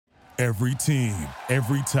Every team,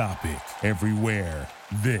 every topic, everywhere.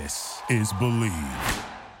 This is Believe.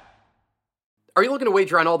 Are you looking to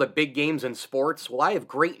wager on all the big games in sports? Well, I have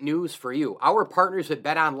great news for you. Our partners at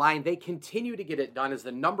BetOnline, they continue to get it done as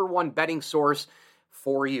the number one betting source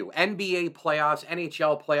for you. NBA playoffs,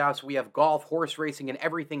 NHL playoffs, we have golf, horse racing, and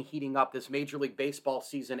everything heating up this Major League Baseball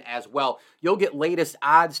season as well. You'll get latest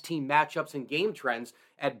odds, team matchups, and game trends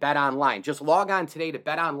at BetOnline. Just log on today to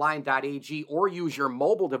betonline.ag or use your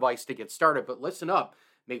mobile device to get started. But listen up.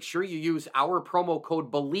 Make sure you use our promo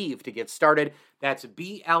code BELIEVE to get started. That's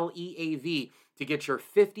BLEAV to get your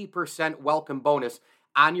 50% welcome bonus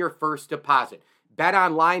on your first deposit.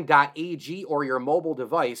 BetOnline.ag or your mobile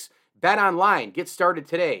device. BetOnline, get started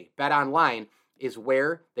today. BetOnline is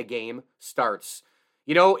where the game starts.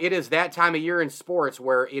 You know, it is that time of year in sports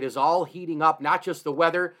where it is all heating up, not just the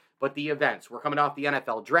weather, but the events. We're coming off the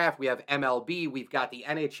NFL draft. We have MLB. We've got the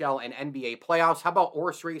NHL and NBA playoffs. How about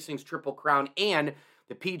horse racing's Triple Crown and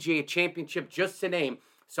the PGA Championship, just to name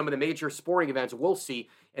some of the major sporting events we'll see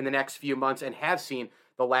in the next few months and have seen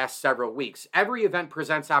the last several weeks. Every event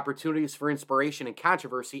presents opportunities for inspiration and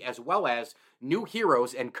controversy, as well as new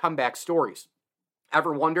heroes and comeback stories.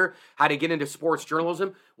 Ever wonder how to get into sports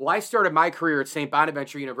journalism? Well, I started my career at St.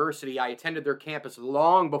 Bonaventure University. I attended their campus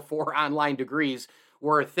long before online degrees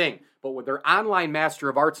were a thing. But with their online Master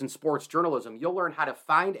of Arts in Sports Journalism, you'll learn how to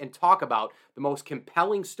find and talk about the most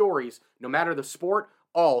compelling stories, no matter the sport,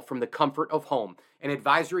 all from the comfort of home. An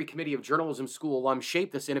advisory committee of journalism school alums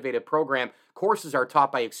shape this innovative program. Courses are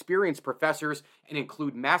taught by experienced professors and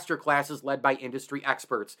include master classes led by industry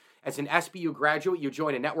experts. As an SBU graduate, you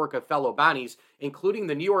join a network of fellow Bonnies, including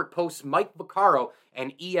the New York Post's Mike Vaccaro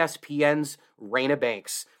and ESPN's Raina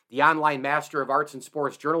Banks. The online Master of Arts in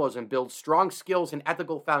Sports Journalism builds strong skills and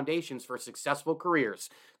ethical foundations for successful careers.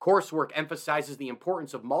 Coursework emphasizes the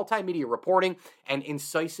importance of multimedia reporting and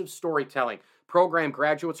incisive storytelling. Program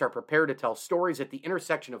graduates are prepared to tell stories at the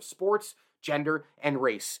intersection of sports, gender, and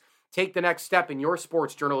race. Take the next step in your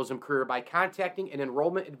sports journalism career by contacting an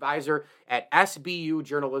enrollment advisor at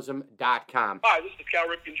sbujournalism.com. Hi, this is Cal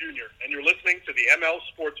Ripken Jr., and you're listening to the ML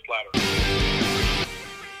Sports Platter.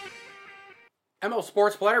 ML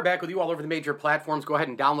Sports Platter, back with you all over the major platforms. Go ahead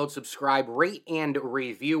and download, subscribe, rate, and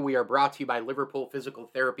review. We are brought to you by Liverpool Physical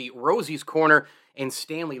Therapy, Rosie's Corner, and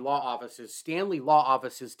Stanley Law Offices. Stanley Law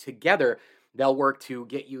Offices together, they'll work to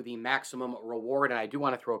get you the maximum reward. And I do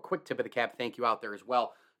want to throw a quick tip of the cap thank you out there as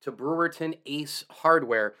well to Brewerton Ace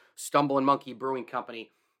Hardware, Stumble and Monkey Brewing Company,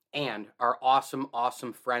 and our awesome,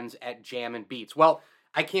 awesome friends at Jam and Beats. Well,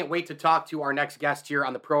 I can't wait to talk to our next guest here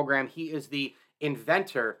on the program. He is the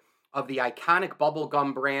inventor of the iconic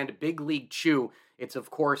bubblegum brand Big League Chew. It's, of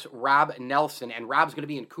course, Rob Nelson. And Rob's going to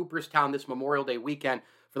be in Cooperstown this Memorial Day weekend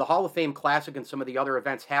for the Hall of Fame Classic and some of the other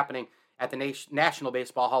events happening at the National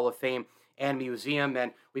Baseball Hall of Fame and Museum.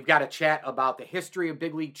 And we've got to chat about the history of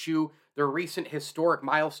Big League Chew, the recent historic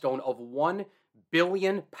milestone of 1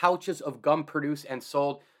 billion pouches of gum produced and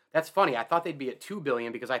sold. That's funny. I thought they'd be at 2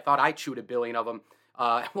 billion because I thought I chewed a billion of them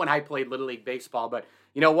when I played Little League Baseball. But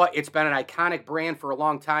you know what? It's been an iconic brand for a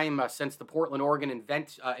long time, since the Portland, Oregon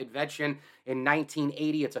invention in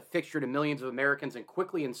 1980. It's a fixture to millions of Americans and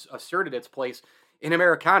quickly asserted its place in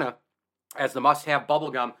Americana as the must-have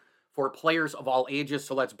bubblegum for players of all ages.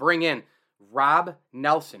 So let's bring in Rob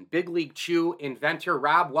Nelson, Big League Chew inventor.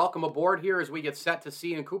 Rob, welcome aboard here as we get set to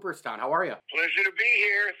see you in Cooperstown. How are you? Pleasure to be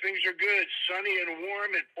here. Things are good. Sunny and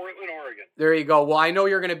warm in Portland, Oregon. There you go. Well, I know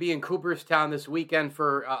you're going to be in Cooperstown this weekend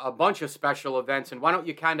for a bunch of special events. And why don't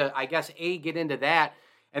you kind of, I guess, get into that.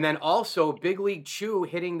 And then also Big League Chew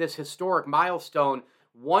hitting this historic milestone,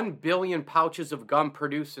 1 billion pouches of gum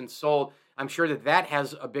produced and sold. I'm sure that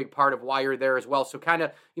has a big part of why you're there as well. So kind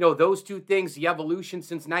of, those two things, the evolution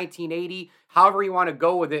since 1980, however you want to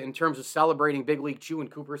go with it in terms of celebrating Big League Chew in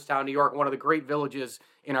Cooperstown, New York, one of the great villages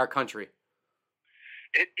in our country.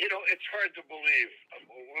 It's hard to believe.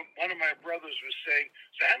 One of my brothers was saying,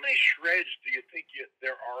 so how many shreds do you think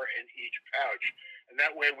there are in each pouch? And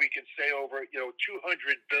that way we could say over, 200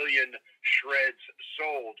 billion shreds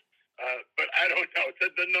sold. But I don't know.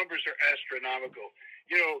 The numbers are astronomical.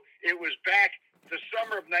 It was back the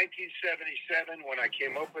summer of 1977 when I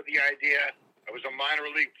came up with the idea. I was a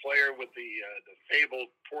minor league player with the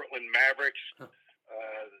fabled Portland Mavericks, the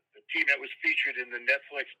team that was featured in the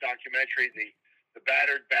Netflix documentary, the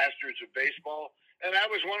Battered Bastards of Baseball. And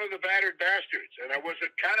I was one of the Battered Bastards. And I was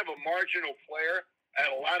a kind of a marginal player. I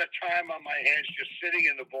had a lot of time on my hands just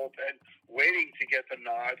sitting in the bullpen, waiting to get the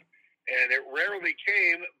nod. And it rarely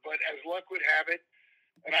came, but as luck would have it,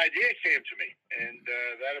 an idea came to me, and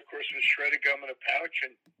that, of course, was shredded gum in a pouch.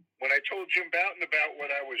 And when I told Jim Bouton about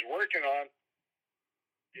what I was working on,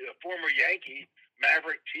 former Yankee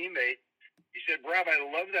Maverick teammate. He said, Rob, I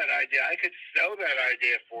love that idea. I could sell that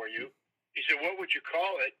idea for you. He said, what would you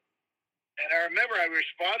call it? And I remember I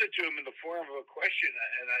responded to him in the form of a question,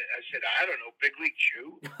 and I said, I don't know, Big League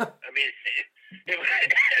Chew? I mean,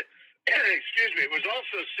 excuse me, it was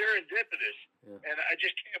also serendipitous, and I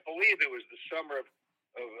just can't believe it was the summer of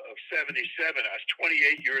 77. I was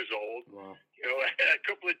 28 years old. Wow. You know, I had a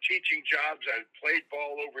couple of teaching jobs. I played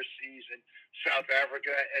ball overseas in South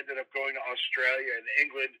Africa, ended up going to Australia and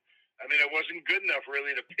England. I mean, I wasn't good enough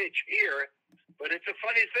really to pitch here, but it's a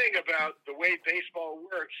funny thing about the way baseball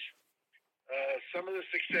works. Some of the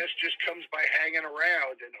success just comes by hanging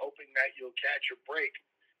around and hoping that you'll catch a break.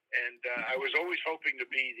 And I was always hoping to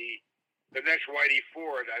be the next Whitey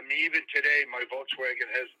Ford. I mean, even today, my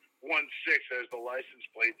Volkswagen has 16 as the license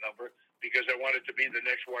plate number because I wanted to be the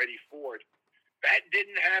next Whitey Ford. That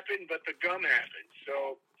didn't happen, but the gum happened.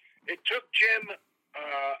 So it took Jim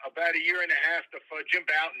about a year and a half Jim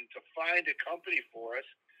Boughton to find a company for us.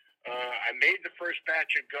 I made the first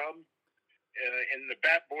batch of gum in the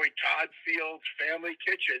Bat Boy Todd Fields family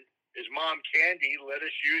kitchen. His mom, Candy, let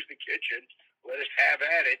us use the kitchen, let us have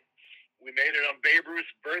at it. We made it on Babe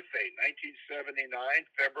Ruth's birthday, 1979,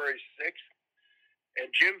 February 6th.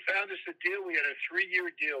 And Jim found us a deal. We had a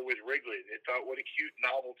 3-year deal with Wrigley. They thought, what a cute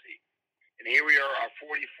novelty. And here we are, our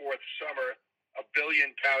 44th summer, 1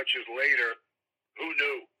 billion pouches later. Who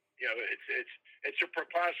knew? You know, it's a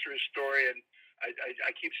preposterous story, and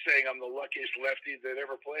I keep saying I'm the luckiest lefty that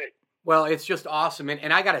ever played. Well, it's just awesome.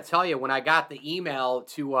 And I got to tell you, when I got the email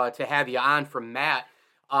to have you on from Matt,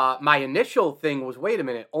 my initial thing was, wait a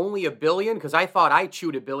minute, only 1 billion? Because I thought I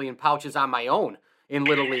chewed 1 billion pouches on my own in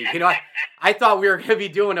Little League. You know, I thought we were going to be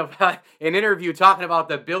doing an interview talking about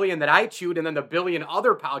the 1 billion that I chewed and then the 1 billion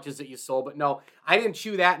other pouches that you sold. But no, I didn't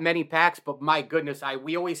chew that many packs. But my goodness,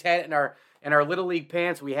 we always had it in our Little League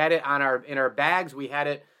pants. We had it in our bags. We had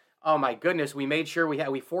it. Oh my goodness, we made sure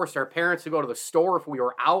we forced our parents to go to the store if we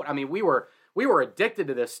were out. I mean, we were addicted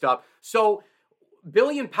to this stuff. So 1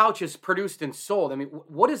 billion pouches produced and sold. I mean,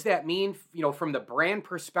 what does that mean, you know, from the brand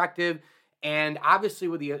perspective, and obviously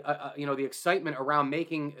with the the excitement around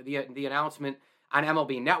making the announcement on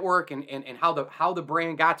MLB Network and how the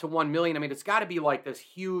brand got to 1 million. I mean, it's got to be like this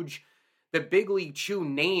huge, the Big League Chew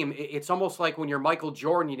name. It's almost like when you're Michael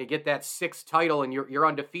Jordan, you get that 6th title and you're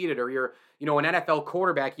undefeated, or you're, you know, an NFL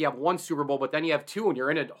quarterback, you have 1 Super Bowl, but then you have 2 and you're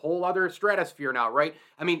in a whole other stratosphere now, right?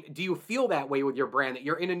 I mean, do you feel that way with your brand, that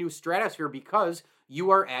you're in a new stratosphere because you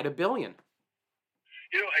are at 1 billion?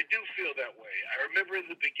 You know, I do feel that way. I remember in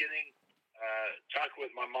the beginning talking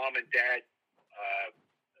with my mom and dad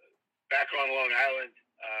back on Long Island,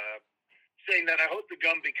 saying that I hope the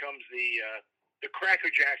gum becomes the Cracker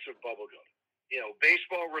Jacks of bubblegum. You know,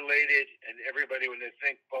 baseball related, and everybody, when they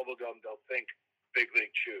think bubblegum, they'll think Big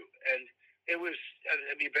League Chew. And it was,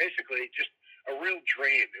 I mean, basically just a real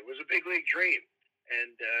dream. It was a big league dream.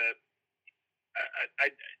 And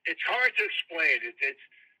it's hard to explain. It's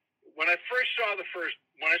when I saw the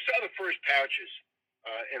first pouches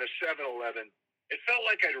in a 7-Eleven, it felt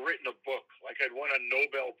like I'd written a book, like I'd won a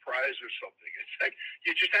Nobel Prize or something. It's like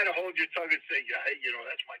you just had to hold your tongue and say, yeah, hey, you know,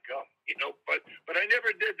 that's my gum, you know. But I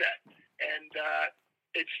never did that, and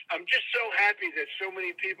I'm just so happy that so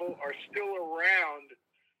many people are still around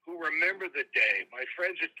who remember the day. My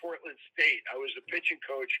friends at Portland State, I was a pitching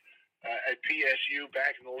coach at PSU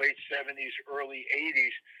back in the late 70s, early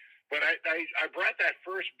 80s. But I brought that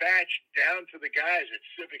first batch down to the guys at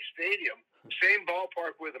Civic Stadium, same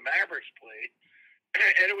ballpark where the Mavericks played.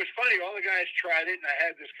 And it was funny. All the guys tried it, and I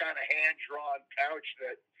had this kind of hand-drawn pouch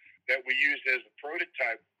that we used as a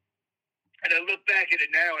prototype. And I look back at it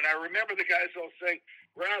now, and I remember the guys all saying,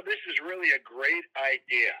 Rob, this is really a great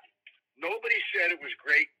idea. Nobody said it was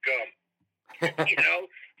great gum. You know,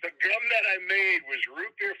 the gum that I made was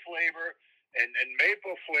root beer flavor and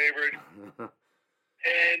maple flavored.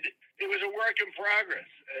 And it was a work in progress.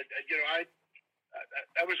 You know,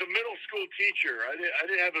 I was a middle school teacher. I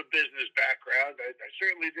didn't have a business background. I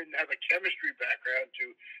certainly didn't have a chemistry background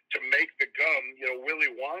to make the gum, you know,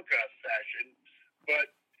 Willy Wonka fashion.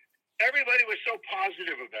 But everybody was so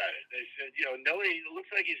positive about it. They said, you know, Nelly, it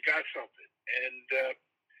looks like he's got something. And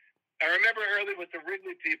I remember early with the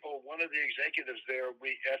Wrigley people, one of the executives there,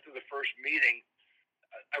 after the first meeting,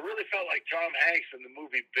 I really felt like Tom Hanks in the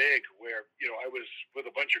movie Big, where, you know, I was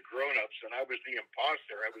with a bunch of grown-ups and I was the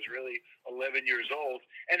imposter. I was really 11 years old.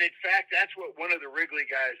 And in fact, that's what one of the Wrigley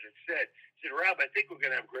guys had said. He said, Rob, I think we're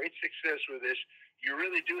going to have great success with this. You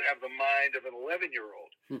really do have the mind of an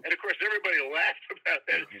 11-year-old. And of course, everybody laughed about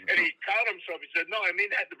that. And he caught himself. He said, no, I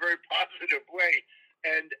mean that in a very positive way.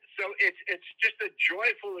 And so it's just a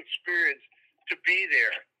joyful experience to be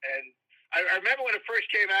there. And I remember when it first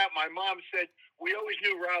came out, my mom said, we always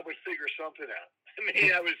knew Rob would figure something out. I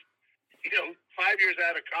mean, I was, 5 years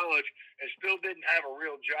out of college and still didn't have a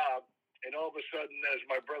real job. And all of a sudden, as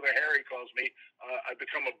my brother Harry calls me, I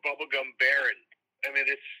become a bubblegum baron. I mean,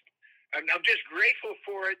 I'm just grateful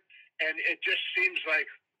for it. And it just seems like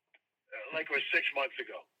it was 6 months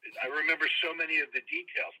ago. I remember so many of the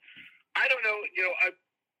details. I don't know,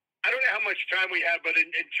 I don't know how much time we have, but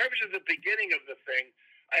in terms of the beginning of the thing,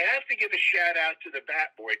 I have to give a shout out to the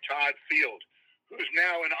Bat Boy, Todd Field, who's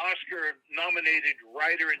now an Oscar-nominated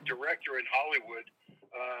writer and director in Hollywood.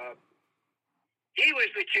 He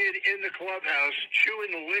was the kid in the clubhouse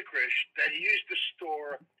chewing the licorice that he used to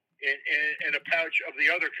store in a pouch of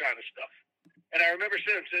the other kind of stuff. And I remember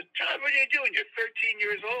saying, Todd, what are you doing? You're 13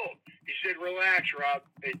 years old. He said, relax, Rob.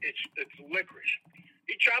 It's licorice.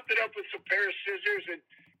 He chopped it up with some pair of scissors,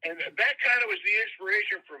 and that kind of was the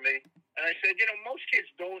inspiration for me. And I said, most kids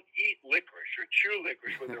don't eat licorice or chew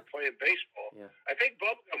licorice when they're playing baseball. Yeah. I think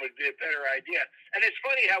bubblegum would be a better idea. And it's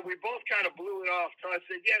funny how we both kind of blew it off. Todd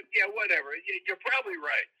said, yeah, whatever. You're probably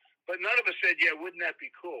right. But none of us said, yeah, wouldn't that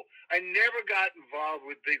be cool? I never got involved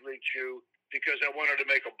with Big League Chew because I wanted to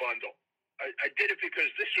make a bundle. I did it because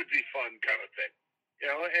this would be fun kind of thing.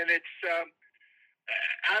 And it's,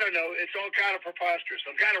 I don't know, it's all kind of preposterous.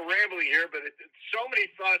 I'm kind of rambling here, but so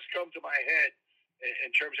many thoughts come to my head in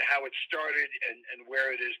terms of how it started and where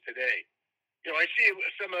it is today. I see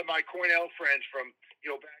some of my Cornell friends from,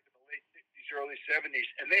 back in the late 60s, early 70s,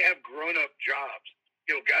 and they have grown-up jobs.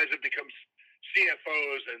 Guys have become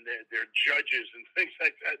CFOs and they're judges and things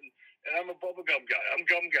like that. And I'm a bubblegum guy. I'm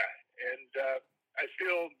gum guy. And I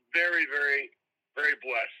feel very, very, very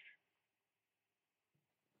blessed.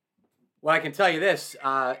 Well, I can tell you this,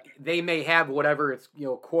 they may have whatever it's,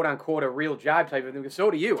 quote unquote, a real job type of thing.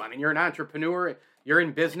 So do you. I mean, you're an entrepreneur, you're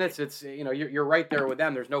in business. It's, you're right there with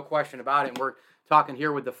them. There's no question about it. And we're talking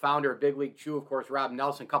here with the founder of Big League Chew, of course, Rob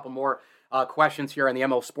Nelson. A couple more questions here on the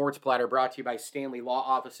ML Sports Platter, brought to you by Stanley Law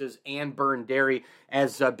Offices and Burn Dairy.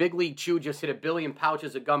 As Big League Chew just hit 1 billion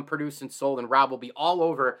pouches of gum produced and sold, and Rob will be all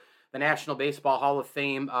over the National Baseball Hall of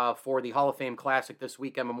Fame for the Hall of Fame Classic this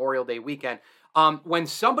weekend, Memorial Day weekend. When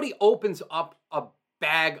somebody opens up a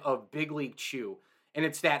bag of Big League Chew, and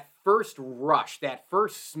it's that first rush, that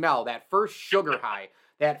first smell, that first sugar high,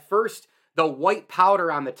 that first, the white powder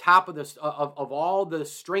on the top of this of all the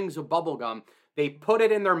strings of bubble gum, they put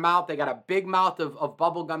it in their mouth. They got a big mouth of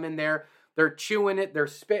bubble gum in there. They're chewing it. They're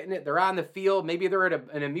spitting it. They're on the field. Maybe they're at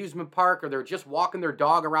an amusement park, or they're just walking their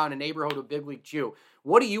dog around a neighborhood with Big League Chew.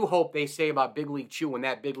 What do you hope they say about Big League Chew when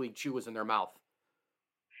that Big League Chew is in their mouth?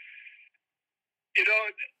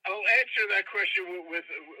 I'll answer that question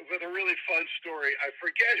with a really fun story. I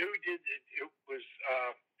forget who did it. It was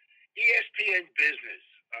ESPN Business.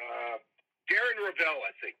 Darren Ravel,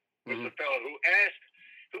 I think, was the fellow who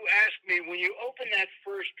asked me, when you open that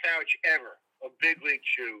first pouch ever of Big League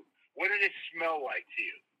Chew, what did it smell like to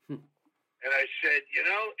you? And I said,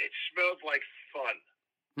 it smelled like fun.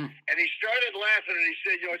 And he started laughing, and he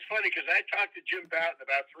said, it's funny because I talked to Jim Bouton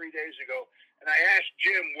about 3 days ago, and I asked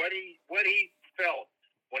Jim what he felt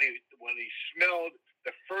when he smelled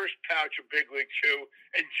the first pouch of Big League Chew,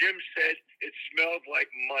 and Jim said it smelled like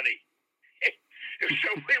money. So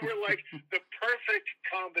we were like the perfect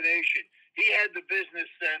combination. He had the business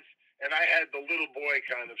sense, and I had the little boy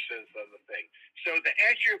kind of sense of the thing. So to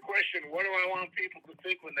answer your question, what do I want people to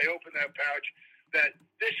think when they open that pouch? That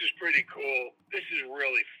this is pretty cool. This is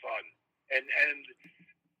really fun. And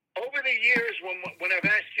over the years, when I've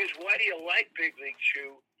asked kids, why do you like Big League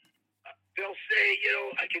Chew? They'll say,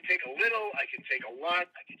 I can take a little, I can take a lot,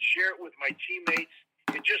 I can share it with my teammates.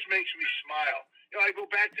 It just makes me smile. I go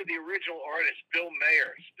back to the original artist, Bill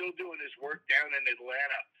Mayer, still doing his work down in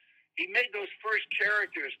Atlanta. He made those first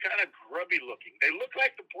characters kind of grubby looking. They look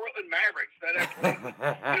like the Portland Mavericks.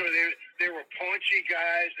 They were paunchy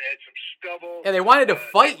guys. They had some stubble. And they wanted to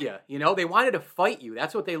fight you. They wanted to fight you.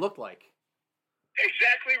 That's what they looked like.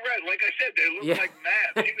 Exactly right. Like I said, they looked like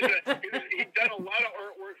Mad. He'd done a lot of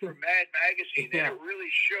artwork for Mad Magazine, and it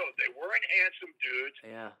really showed. They weren't handsome dudes.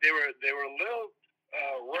 Yeah. They were a little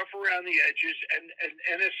rough around the edges, and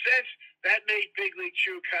in a sense, that made Big League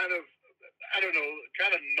Chew kind of, I don't know,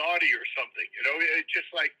 kind of naughty or something. It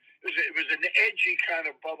just like it was an edgy kind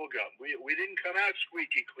of bubble gum. We didn't come out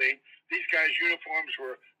squeaky clean. These guys' uniforms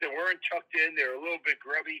weren't tucked in. They were a little bit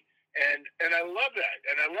grubby, and I love that.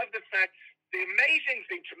 And I love the fact. The amazing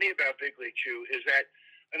thing to me about Big League Chew is that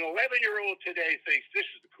an 11-year-old today thinks this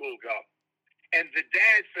is the cool gum. And the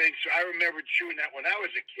dad thinks, I remember chewing that when I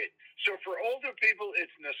was a kid. So for older people,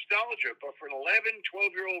 it's nostalgia. But for an 11,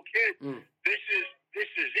 12-year-old kid, this is this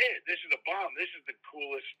is it. This is the bomb. This is the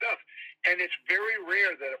coolest stuff. And it's very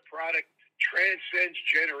rare that a product transcends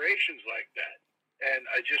generations like that. And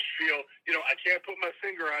I just feel, I can't put my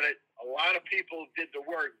finger on it. A lot of people did the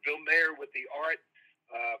work. Bill Mayer with the art.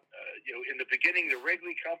 In the beginning, the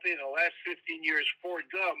Wrigley Company. In the last 15 years, Ford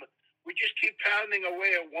Gum. We just keep pounding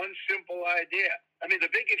away at one simple idea. I mean, the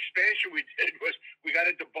big expansion we did was we got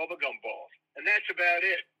into bubblegum balls. And that's about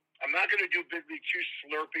it. I'm not going to do Big League Chew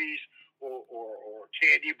Slurpees or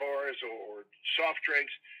candy bars or soft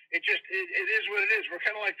drinks. It is what it is. We're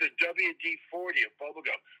kind of like the WD-40 of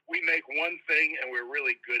bubblegum. We make one thing and we're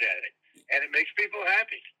really good at it. And it makes people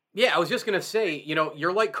happy. Yeah, I was just going to say,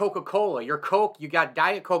 you're like Coca-Cola. Your Coke, you got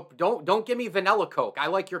Diet Coke. Don't give me vanilla Coke. I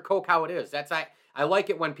like your Coke how it is. I like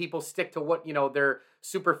it when people stick to what, they're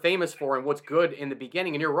super famous for and what's good in the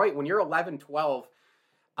beginning. And you're right. When you're 11, 12,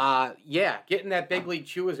 getting that Big League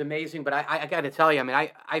Chew is amazing. But I got to tell you, I mean,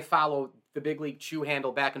 I follow the Big League Chew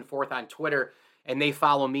handle back and forth on Twitter, and they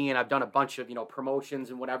follow me, and I've done a bunch of, promotions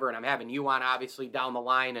and whatever, and I'm having you on, obviously, down the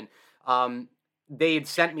line. And they had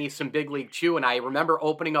sent me some Big League Chew, and I remember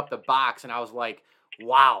opening up the box, and I was like,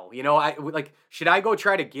 wow, should I go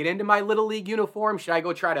try to get into my Little League uniform? Should I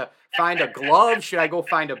go try to find a glove? Should I go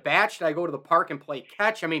find a bat? Should I go to the park and play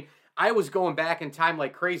catch? I mean, I was going back in time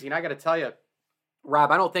like crazy, and I got to tell you,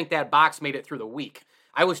 Rob, I don't think that box made it through the week.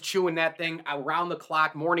 I was chewing that thing around the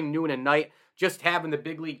clock, morning, noon, and night. Just having the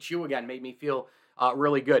Big League Chew again made me feel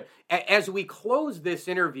really good. As we close this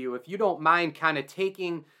interview, if you don't mind kind of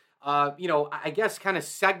taking, I guess kind of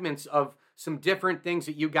segments of some different things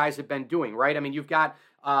that you guys have been doing, right? I mean, you've got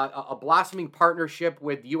a blossoming partnership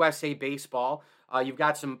with USA Baseball. You've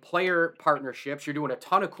got some player partnerships. You're doing a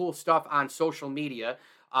ton of cool stuff on social media.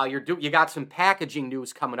 You got some packaging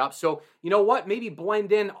news coming up. So, you know what? Maybe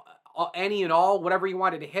blend in any and all, whatever you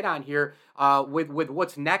wanted to hit on here with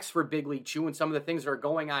what's next for Big League Chew and some of the things that are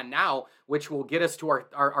going on now, which will get us to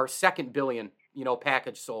our second billion,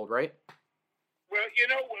 package sold, right? Well,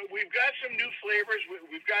 we've got some new flavors.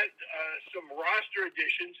 We've got some roster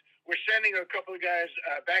additions. We're sending a couple of guys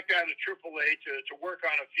back down to AAA to work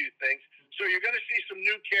on a few things. So you're going to see some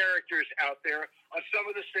new characters out there on some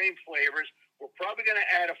of the same flavors. We're probably going to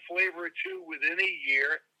add a flavor or two within a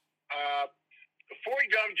year. Ford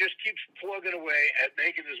Gum just keeps plugging away at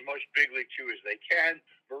making as much Big League Chew as they can.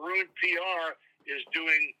 Maroon PR is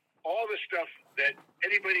doing all the stuff that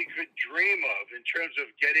anybody could dream of in terms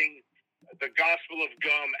of getting the gospel of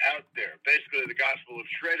gum out there, basically the gospel of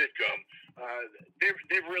shredded gum.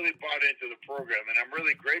 They've really bought into the program, and I'm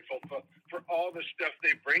really grateful for all the stuff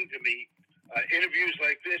they bring to me. Interviews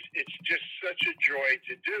like this, it's just such a joy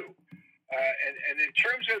to do. And in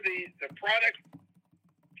terms of the product,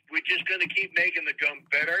 we're just going to keep making the gum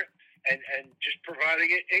better and just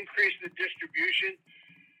providing it, increase the distribution.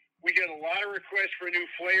 We get a lot of requests for new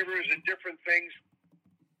flavors and different things.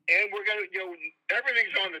 And we're going to,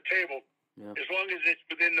 everything's on the table as long as it's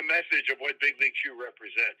within the message of what Big League Chew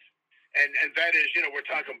represents. And that is, we're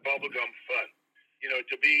talking bubblegum fun.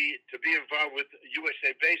 To be involved with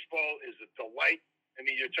USA Baseball is a delight. I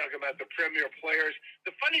mean, you're talking about the premier players.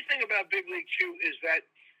 The funny thing about Big League Chew is that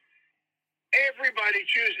everybody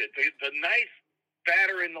chews it. The ninth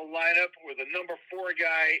batter in the lineup or the number 4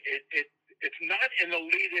 guy, it's not an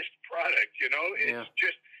elitist product, It's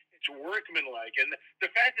just, it's workmanlike. And the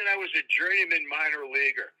fact that I was a journeyman minor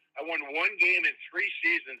leaguer, I won 1 game in 3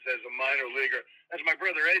 seasons as a minor leaguer. As my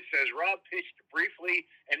brother Ed says, Rob pitched briefly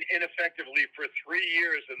and ineffectively for 3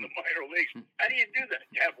 years in the minor leagues. How do you do that?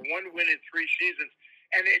 You have 1 win in 3 seasons.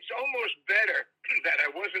 And it's almost better that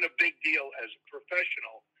I wasn't a big deal as a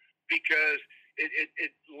professional because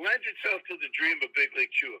it lends itself to the dream of Big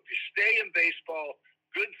League Chew. If you stay in baseball,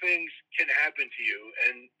 good things can happen to you.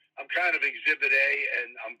 And I'm kind of Exhibit A,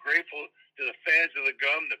 and I'm grateful to the fans of the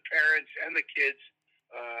gum, the parents, and the kids.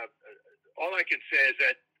 All I can say is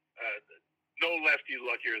that no lefty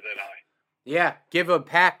luckier than I. Yeah, give a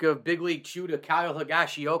pack of Big League Chew to Kyle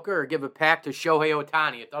Higashioka or give a pack to Shohei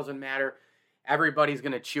Ohtani. It doesn't matter. Everybody's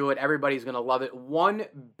going to chew it. Everybody's going to love it. 1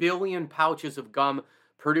 billion pouches of gum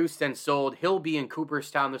produced and sold. He'll be in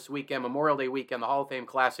Cooperstown this weekend, Memorial Day weekend, the Hall of Fame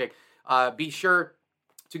Classic. Be sure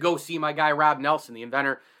to go see my guy Rob Nelson, the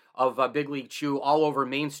inventor of Big League Chew, all over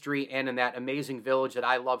Main Street and in that amazing village that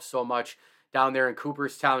I love so much down there in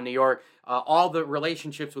Cooperstown, New York. All the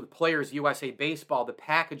relationships with players, USA Baseball, the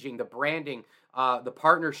packaging, the branding, the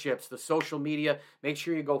partnerships, the social media. Make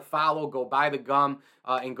sure you go follow, go buy the gum,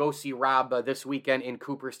 and go see Rob this weekend in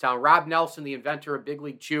Cooperstown. Rob Nelson, the inventor of Big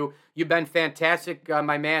League Chew. You've been fantastic,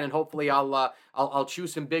 my man, and hopefully I'll chew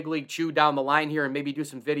some Big League Chew down the line here and maybe do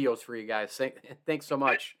some videos for you guys. Thanks so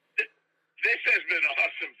much. This has been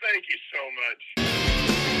awesome. Thank you so much.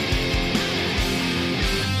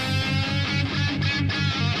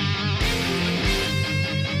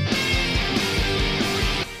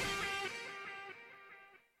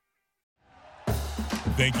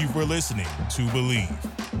 Thank you for listening to Believe.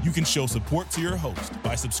 You can show support to your host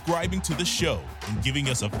by subscribing to the show and giving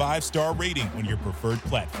us a 5-star rating on your preferred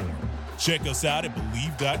platform. Check us out at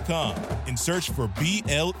Believe.com and search for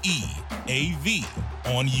BLEAV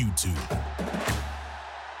on YouTube.